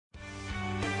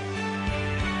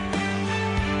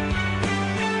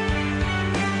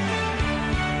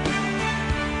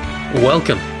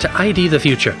Welcome to ID the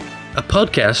Future, a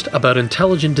podcast about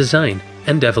intelligent design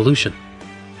and evolution.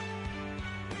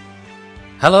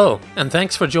 Hello, and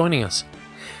thanks for joining us.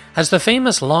 Has the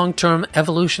famous long-term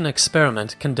evolution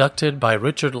experiment conducted by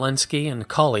Richard Lenski and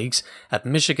colleagues at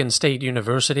Michigan State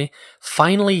University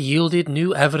finally yielded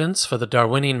new evidence for the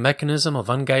Darwinian mechanism of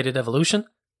unguided evolution?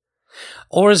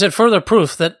 Or is it further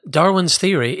proof that Darwin's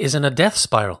theory is in a death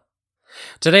spiral?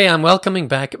 Today I'm welcoming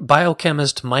back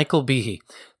biochemist Michael Behe,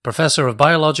 Professor of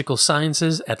Biological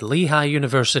Sciences at Lehigh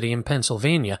University in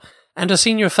Pennsylvania, and a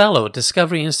Senior Fellow at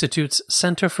Discovery Institute's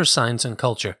Center for Science and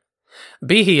Culture.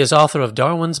 Behe is author of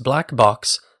Darwin's Black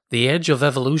Box, The Edge of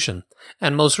Evolution,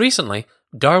 and most recently,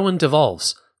 Darwin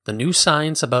Devolves, the new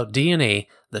science about DNA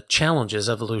that challenges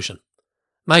evolution.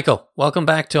 Michael, welcome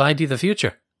back to ID the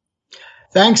Future.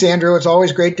 Thanks, Andrew. It's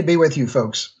always great to be with you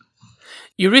folks.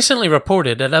 You recently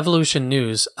reported at Evolution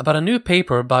News about a new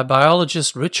paper by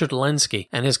biologist Richard Lenski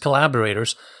and his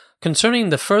collaborators concerning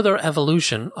the further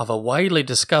evolution of a widely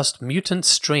discussed mutant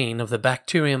strain of the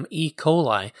bacterium E.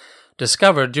 coli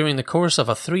discovered during the course of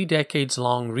a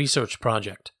 3-decades-long research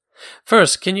project.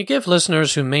 First, can you give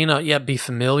listeners who may not yet be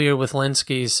familiar with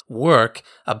Lenski's work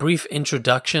a brief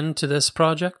introduction to this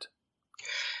project?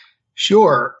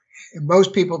 Sure.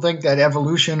 Most people think that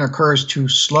evolution occurs too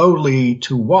slowly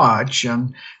to watch,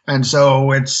 and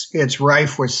so it's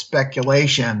rife with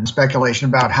speculation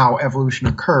about how evolution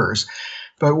occurs.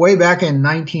 But way back in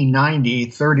 1990,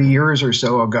 30 years or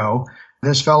so ago,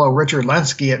 this fellow Richard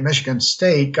Lenski at Michigan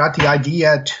State got the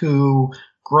idea to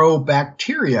grow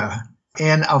bacteria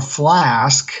in a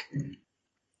flask.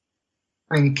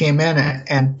 And he came in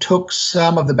and took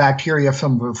some of the bacteria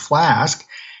from the flask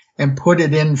and put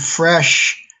it in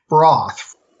fresh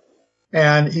broth.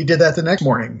 And he did that the next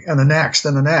morning and the next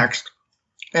and the next.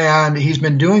 And he's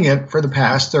been doing it for the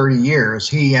past 30 years,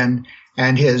 he and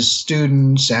his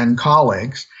students and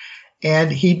colleagues.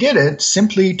 And he did it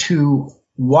simply to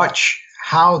watch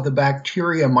how the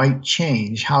bacteria might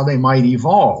change, how they might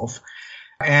evolve.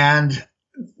 And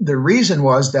the reason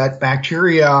was that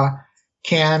bacteria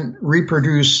can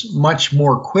reproduce much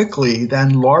more quickly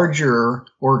than larger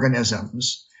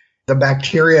organisms. The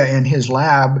bacteria in his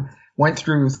lab went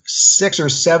through 6 or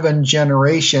 7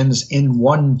 generations in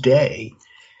one day.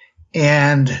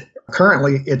 And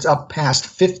currently it's up past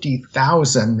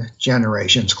 50,000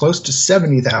 generations, close to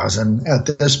 70,000 at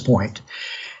this point.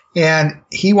 And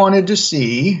he wanted to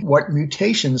see what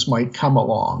mutations might come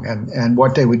along and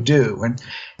what they would do.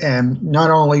 And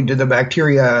not only do the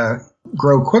bacteria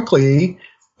grow quickly,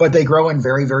 but they grow in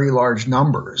very, very large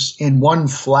numbers. In one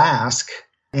flask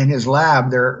in his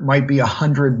lab, there might be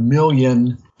 100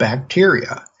 million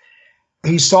bacteria.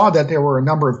 He saw that there were a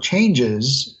number of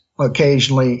changes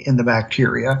occasionally in the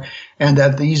bacteria, and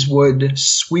that these would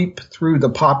sweep through the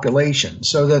population,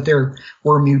 so that there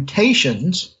were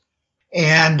mutations,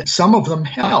 and some of them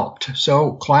helped.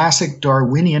 So classic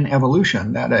Darwinian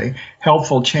evolution, that a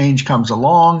helpful change comes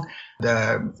along,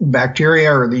 the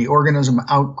bacteria or the organism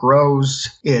outgrows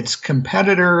its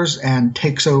competitors and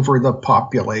takes over the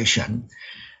population.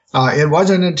 It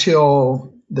wasn't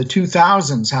until the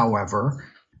 2000s, however,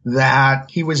 that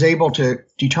he was able to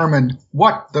determine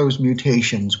what those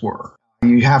mutations were.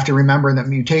 You have to remember that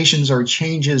mutations are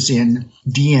changes in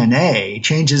DNA,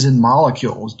 changes in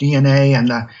molecules, DNA and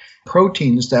the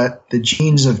proteins that the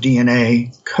genes of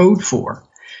DNA code for.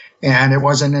 And it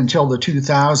wasn't until the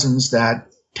 2000s that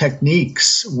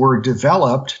techniques were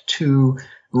developed to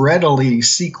readily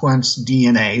sequence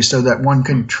DNA so that one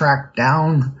can track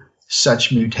down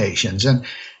such mutations. And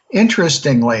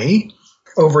interestingly,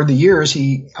 over the years,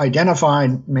 he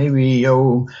identified maybe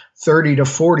 30 to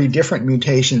 40 different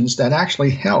mutations that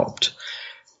actually helped.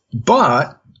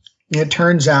 But it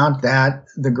turns out that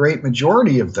the great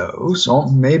majority of those, or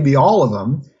maybe all of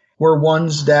them, were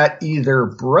ones that either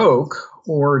broke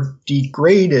or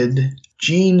degraded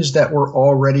genes that were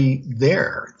already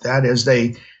there. That is,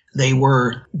 they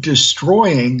were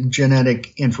destroying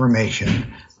genetic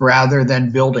information rather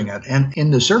than building it. And in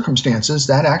the circumstances,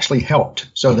 that actually helped,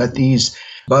 so that these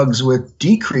bugs with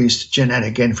decreased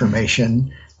genetic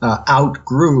information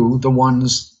outgrew the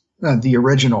ones, the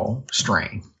original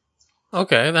strain.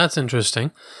 Okay, that's interesting.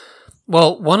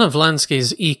 Well, one of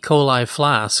Lenski's E. coli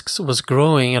flasks was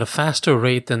growing at a faster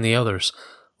rate than the others.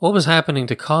 What was happening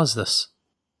to cause this?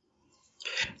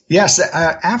 Yes,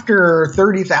 after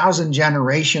 30,000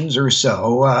 generations or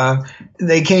so,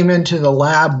 they came into the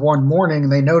lab one morning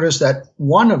and they noticed that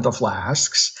one of the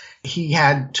flasks, he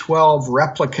had 12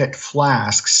 replicate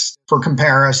flasks for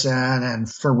comparison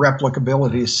and for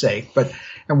replicability's sake.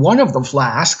 And one of the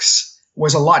flasks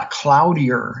was a lot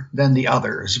cloudier than the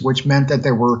others, which meant that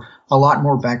there were a lot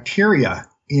more bacteria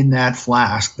in that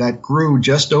flask that grew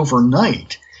just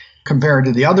overnight compared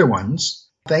to the other ones.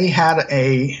 They had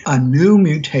a new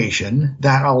mutation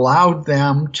that allowed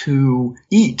them to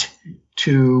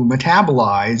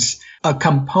metabolize a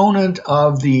component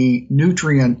of the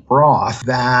nutrient broth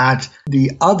that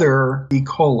the other E.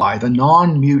 coli, the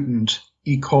non-mutant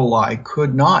E. coli,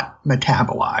 could not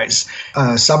metabolize,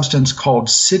 a substance called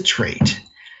citrate.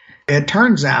 It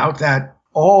turns out that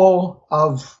all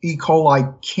of E.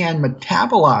 coli can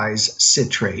metabolize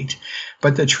citrate,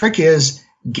 but the trick is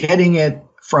getting it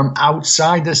from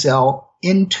outside the cell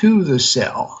into the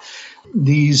cell.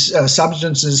 These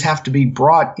substances have to be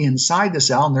brought inside the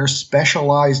cell, and there's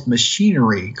specialized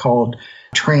machinery called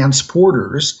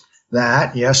transporters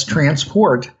that, yes,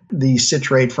 transport the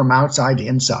citrate from outside to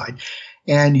inside.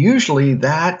 And usually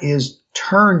that is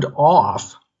turned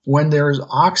off when there's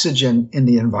oxygen in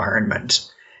the environment.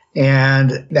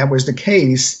 And that was the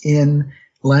case in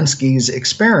Lenski's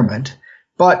experiment.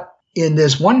 But in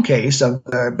this one case of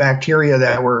the bacteria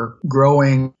that were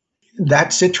growing,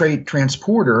 that citrate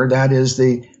transporter, that is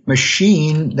the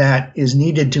machine that is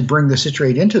needed to bring the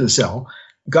citrate into the cell,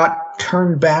 got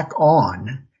turned back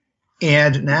on.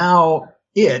 And now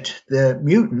the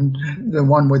mutant, the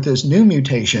one with this new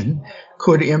mutation,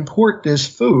 could import this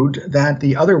food that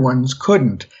the other ones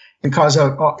couldn't. Because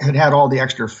it had all the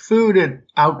extra food, it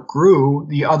outgrew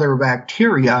the other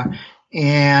bacteria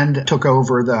and took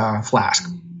over the flask.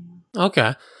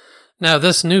 Okay. Now,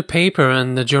 this new paper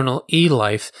in the journal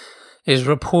eLife is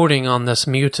reporting on this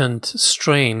mutant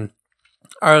strain.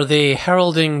 Are they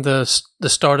heralding the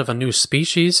start of a new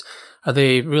species? Are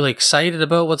they really excited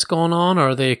about what's going on, or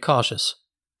are they cautious?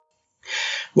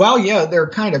 Well, yeah, they're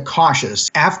kind of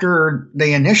cautious. After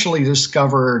they initially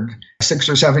discovered 6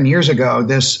 or 7 years ago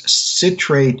this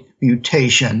citrate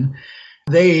mutation,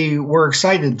 they were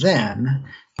excited then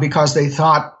because they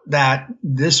thought that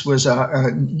this was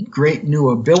a great new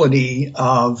ability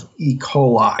of E.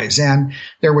 coli's. And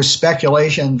there was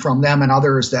speculation from them and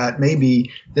others that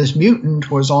maybe this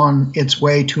mutant was on its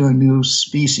way to a new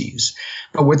species.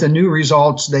 But with the new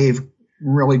results, they've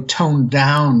really toned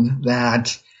down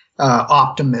that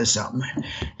optimism.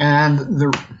 And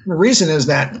the reason is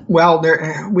that, well,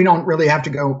 we don't really have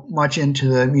to go much into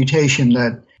the mutation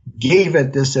that gave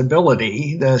it this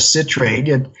ability, the citrate.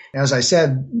 As I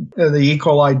said, the E.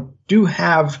 coli do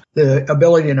have the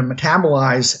ability to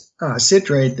metabolize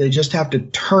citrate. They just have to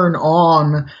turn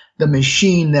on the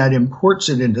machine that imports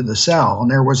it into the cell.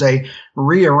 And there was a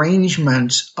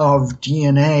rearrangement of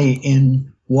DNA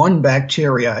in one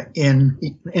bacteria in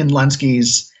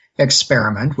Lenski's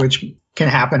experiment, which can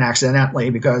happen accidentally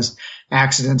because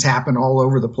accidents happen all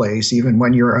over the place, even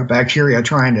when you're a bacteria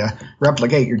trying to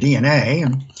replicate your DNA.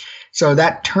 And so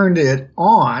that turned it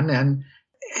on. And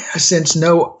since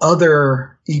no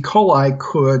other E. coli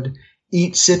could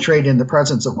eat citrate in the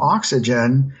presence of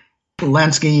oxygen,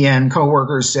 Lenski and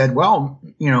coworkers said, well,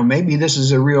 maybe this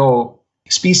is a real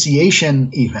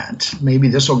speciation event. Maybe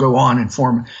this will go on and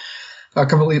form a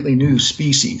completely new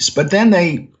species. But then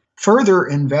they further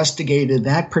investigated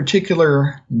that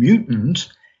particular mutant,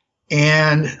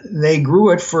 and they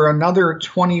grew it for another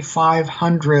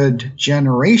 2,500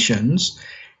 generations,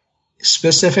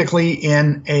 specifically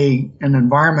in an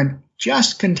environment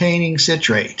just containing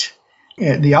citrate.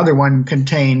 The other one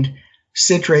contained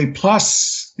citrate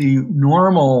plus the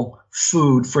normal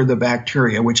food for the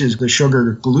bacteria, which is the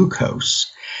sugar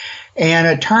glucose. And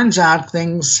it turns out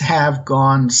things have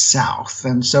gone south.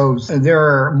 And so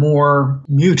they're more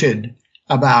muted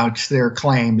about their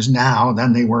claims now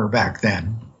than they were back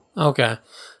then. Okay.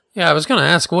 Yeah, I was going to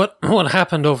ask what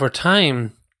happened over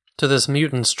time to this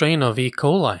mutant strain of E.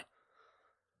 coli?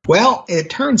 Well, it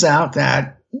turns out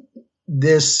that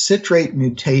this citrate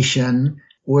mutation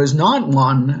was not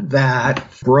one that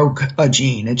broke a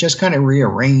gene. It just kind of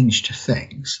rearranged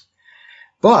things.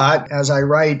 But as I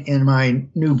write in my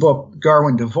new book,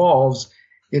 Darwin Devolves,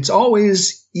 it's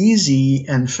always easy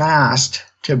and fast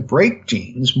to break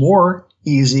genes, more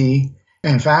easy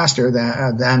and faster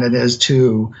than it is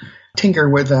to tinker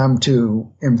with them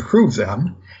to improve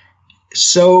them.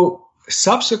 So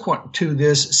subsequent to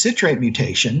this citrate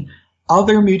mutation,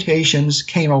 other mutations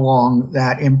came along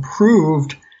that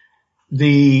improved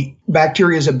the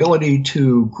bacteria's ability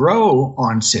to grow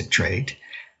on citrate.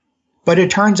 But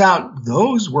it turns out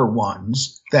those were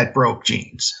ones that broke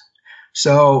genes.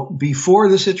 So before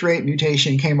the citrate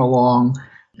mutation came along,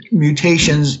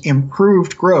 mutations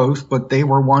improved growth, but they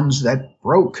were ones that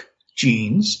broke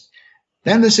genes.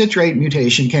 Then the citrate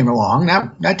mutation came along.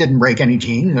 That didn't break any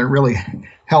gene. It really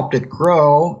helped it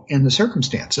grow in the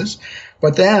circumstances.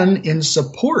 But then in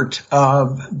support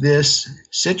of this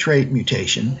citrate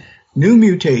mutation, new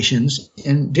mutations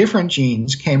in different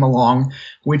genes came along,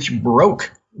 which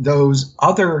broke those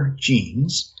other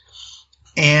genes.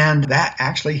 And that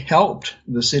actually helped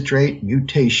the citrate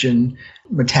mutation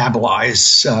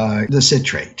metabolize the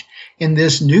citrate. In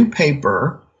this new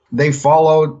paper, they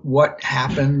followed what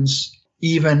happens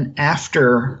even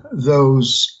after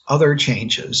those other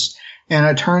changes. And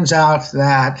it turns out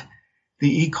that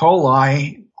the E.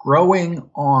 coli growing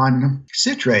on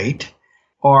citrate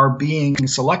are being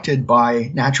selected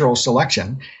by natural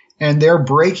selection, and they're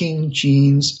breaking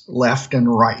genes left and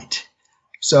right.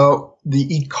 So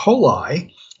the E.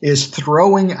 coli is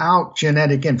throwing out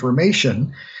genetic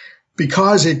information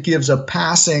because it gives a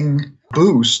passing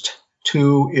boost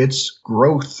to its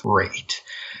growth rate.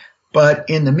 But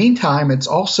in the meantime, it's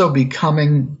also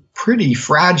becoming pretty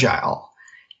fragile.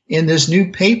 In this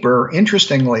new paper,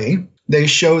 interestingly, they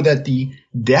show that the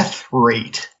death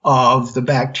rate of the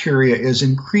bacteria is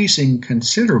increasing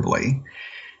considerably.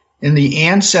 And the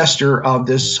ancestor of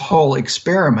this whole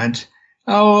experiment,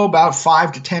 about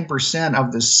 5 to 10%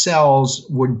 of the cells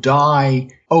would die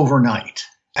overnight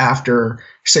after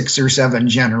 6 or 7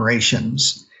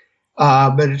 generations.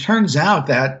 But it turns out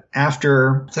that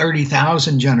after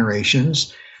 30,000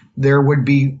 generations, there would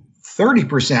be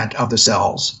 30% of the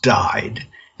cells died.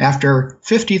 After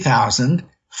 50,000,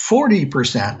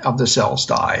 40% of the cells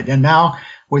died. And now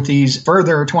with these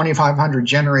further 2,500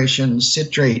 generation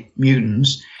citrate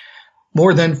mutants,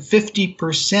 more than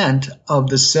 50% of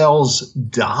the cells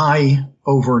die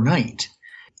overnight.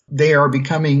 They are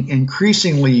becoming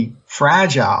increasingly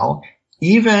fragile,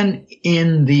 even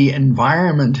in the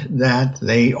environment that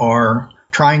they are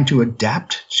trying to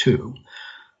adapt to.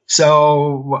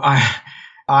 So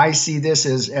I see this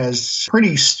as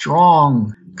pretty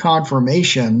strong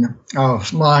confirmation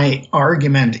of my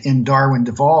argument in Darwin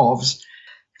Devolves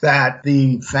that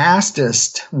the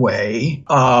fastest way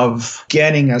of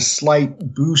getting a slight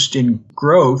boost in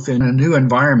growth in a new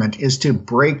environment is to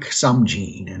break some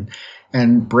gene.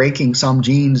 And breaking some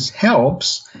genes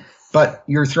helps, but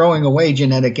you're throwing away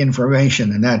genetic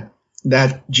information, and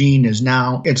that gene is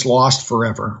now, it's lost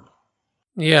forever.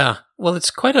 Yeah, well,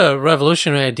 it's quite a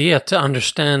revolutionary idea to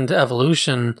understand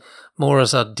evolution more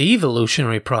as a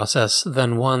devolutionary process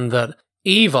than one that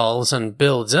evolves and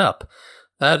builds up.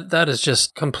 That is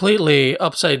just completely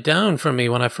upside down for me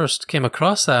when I first came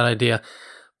across that idea.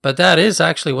 But that is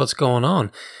actually what's going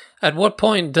on. At what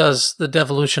point does the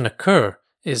devolution occur?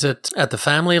 Is it at the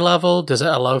family level? Does it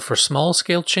allow for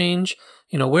small-scale change?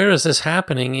 Where is this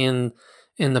happening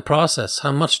in the process?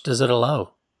 How much does it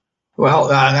allow? Well,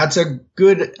 that's a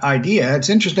good idea. It's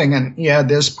interesting. And yeah,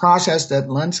 this process that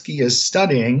Lenski is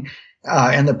studying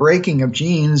and the breaking of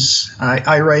genes,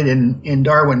 I write in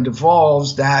Darwin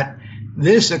Devolves that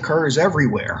this occurs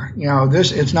everywhere.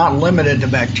 It's not limited to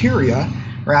bacteria.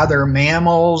 Rather,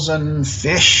 mammals and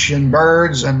fish and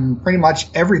birds and pretty much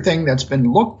everything that's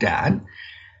been looked at.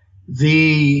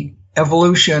 The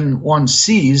evolution one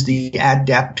sees, the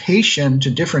adaptation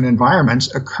to different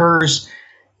environments, occurs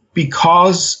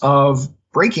because of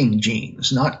breaking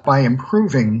genes, not by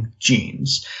improving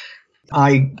genes.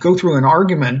 I go through an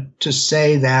argument to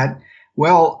say that,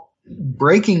 well,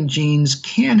 breaking genes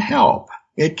can help.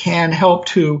 It can help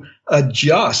to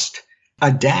adapt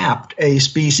a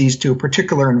species to a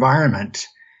particular environment.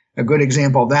 A good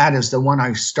example of that is the one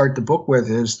I start the book with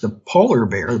is the polar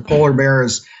bear. The polar bear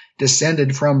is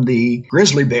descended from the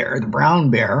grizzly bear, the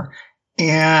brown bear,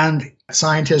 and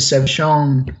scientists have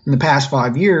shown in the past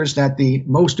 5 years that the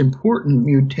most important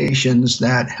mutations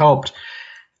that helped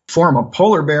form a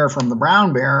polar bear from the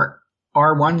brown bear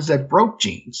are ones that broke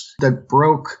genes, that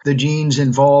broke the genes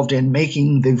involved in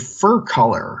making the fur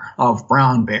color of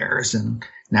brown bears. And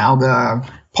now the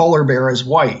polar bear is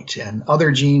white, and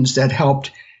other genes that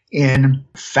helped in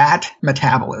fat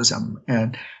metabolism.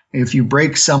 And if you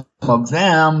break some of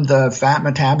them, the fat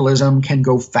metabolism can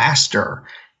go faster,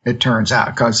 it turns out,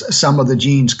 because some of the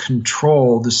genes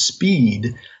control the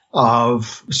speed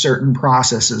of certain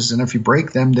processes. And if you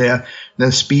break them,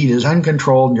 the speed is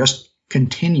uncontrolled and just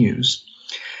continues.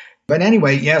 But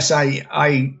anyway, yes,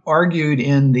 I argued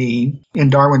in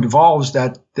Darwin Devolves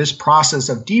that this process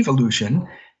of devolution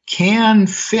can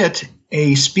fit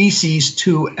a species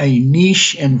to a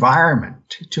niche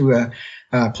environment, to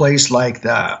a place like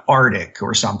the Arctic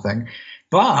or something.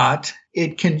 But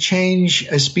it can change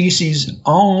a species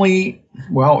only,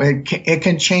 well, it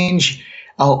can change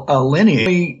a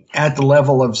lineage at the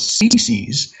level of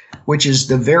species, which is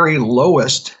the very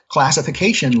lowest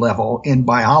classification level in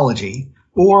biology.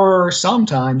 or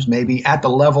sometimes maybe at the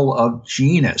level of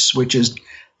genus, which is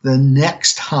the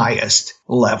next highest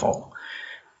level.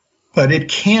 But it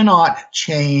cannot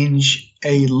change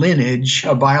a lineage,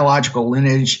 a biological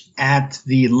lineage, at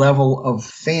the level of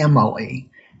family.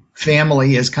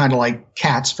 Family is kind of like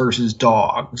cats versus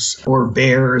dogs, or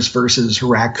bears versus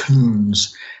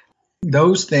raccoons.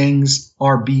 Those things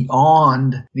are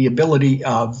beyond the ability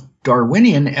of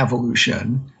Darwinian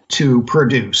evolution to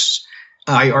produce.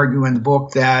 I argue in the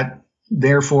book that,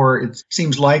 therefore, it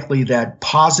seems likely that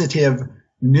positive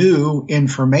new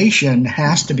information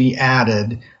has to be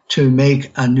added to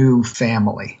make a new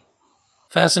family.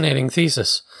 Fascinating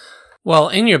thesis. Well,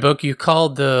 in your book, you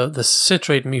called the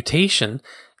citrate mutation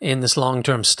in this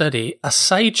long-term study a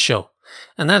sideshow.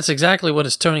 And that's exactly what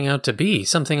it's turning out to be,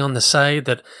 something on the side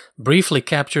that briefly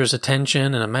captures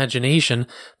attention and imagination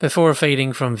before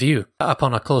fading from view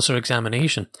upon a closer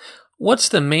examination. What's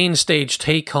the main stage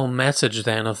take-home message,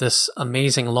 then, of this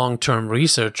amazing long-term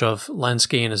research of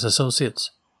Lenski and his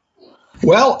associates?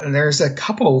 Well, there's a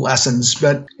couple of lessons,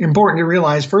 but important to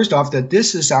realize, first off, that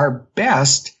this is our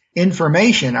best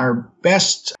information, our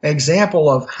best example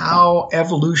of how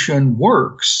evolution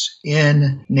works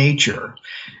in nature.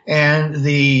 And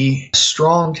the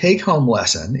strong take-home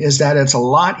lesson is that it's a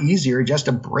lot easier just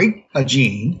to break a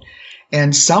gene,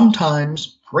 and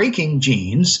sometimes breaking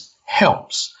genes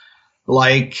helps,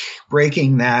 like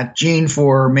breaking that gene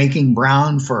for making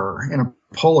brown fur in a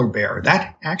polar bear.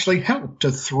 That actually helped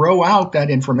to throw out that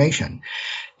information.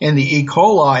 In the E.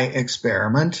 coli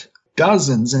experiment,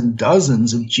 dozens and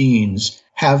dozens of genes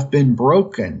have been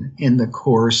broken in the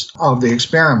course of the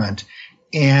experiment.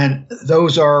 And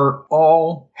those are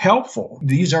all helpful.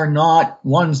 These are not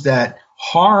ones that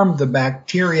harm the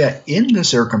bacteria in the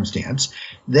circumstance.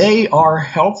 They are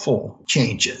helpful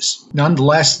changes.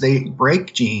 Nonetheless, they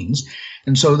break genes.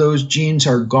 And so those genes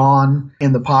are gone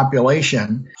in the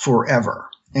population forever.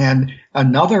 And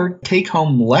another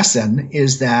take-home lesson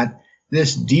is that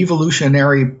this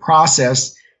devolutionary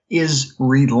process is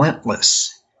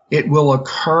relentless. It will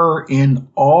occur in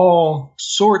all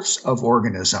sorts of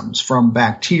organisms, from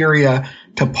bacteria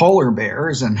to polar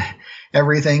bears and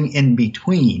everything in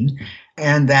between.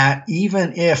 And that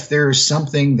even if there's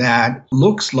something that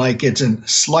looks like it's a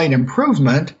slight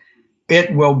improvement,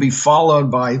 it will be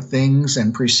followed by things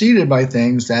and preceded by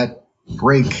things that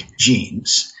break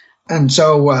genes. And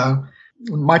so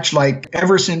much like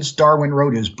ever since Darwin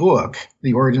wrote his book,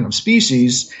 The Origin of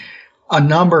Species, a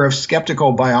number of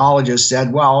skeptical biologists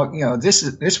said, well,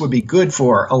 this would be good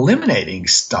for eliminating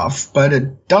stuff, but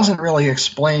it doesn't really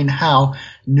explain how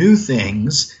new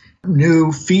things,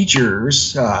 new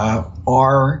features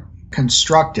are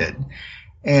constructed.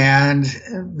 And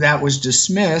that was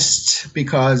dismissed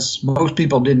because most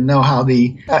people didn't know how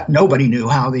nobody knew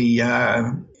how the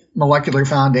molecular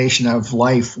foundation of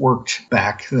life worked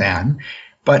back then.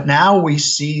 But now we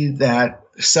see that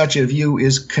such a view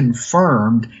is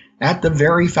confirmed at the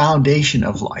very foundation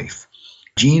of life.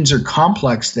 Genes are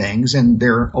complex things, and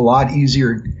they're a lot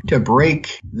easier to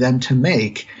break than to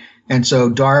make. And so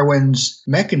Darwin's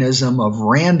mechanism of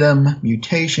random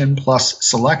mutation plus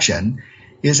selection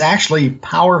is actually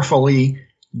powerfully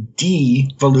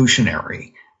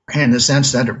devolutionary in the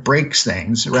sense that it breaks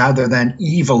things, rather than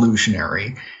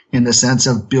evolutionary in the sense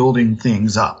of building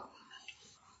things up.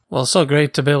 Well, so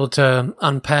great to be able to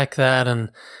unpack that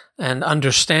and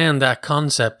understand that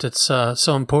concept. It's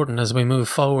so important as we move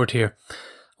forward here.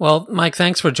 Well, Mike,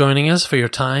 thanks for joining us, for your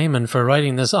time, and for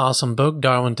writing this awesome book,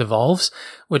 Darwin Devolves,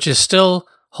 which is still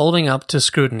holding up to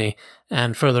scrutiny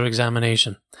and further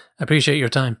examination. I appreciate your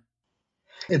time.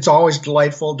 It's always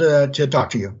delightful to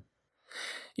talk to you.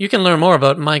 You can learn more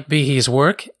about Mike Behe's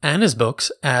work and his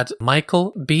books at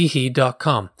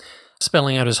michaelbehe.com,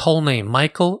 spelling out his whole name,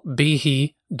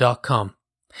 michaelbehe.com.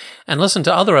 And listen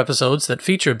to other episodes that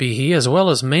feature Behe, as well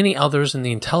as many others in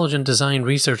the intelligent design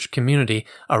research community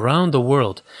around the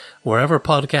world, wherever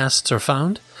podcasts are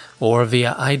found, or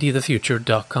via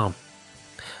idthefuture.com.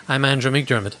 I'm Andrew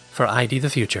McDermott for ID the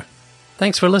Future.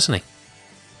 Thanks for listening.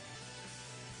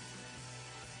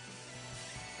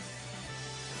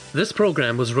 This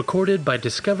program was recorded by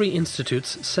Discovery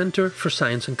Institute's Center for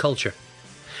Science and Culture.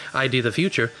 ID the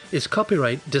Future is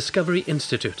copyright Discovery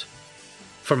Institute.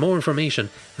 For more information,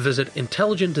 visit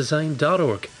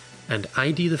intelligentdesign.org and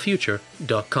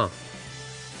idthefuture.com.